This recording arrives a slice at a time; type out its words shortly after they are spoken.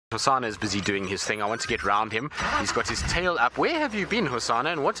Hosana is busy doing his thing. I want to get round him. He's got his tail up. Where have you been,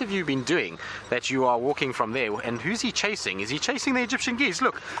 Hosana, and what have you been doing that you are walking from there? And who's he chasing? Is he chasing the Egyptian geese?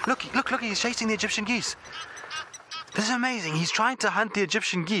 Look, he's chasing the Egyptian geese. This is amazing. He's trying to hunt the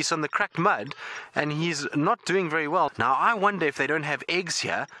Egyptian geese on the cracked mud, and he's not doing very well. Now, I wonder if they don't have eggs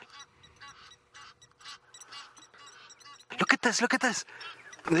here. Look at this.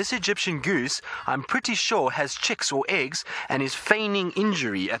 This Egyptian goose, I'm pretty sure, has chicks or eggs and is feigning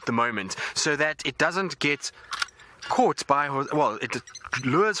injury at the moment so that it doesn't get caught by, well, it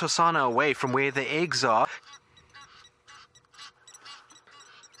lures Hosana away from where the eggs are.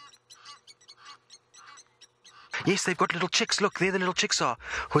 Yes, they've got little chicks. Look, there the little chicks are.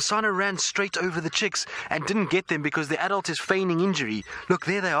 Hosana ran straight over the chicks and didn't get them because the adult is feigning injury. Look,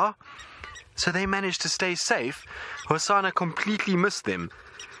 there they are. So they managed to stay safe. Hosana completely missed them.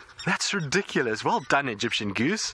 That's ridiculous. Well done, Egyptian goose.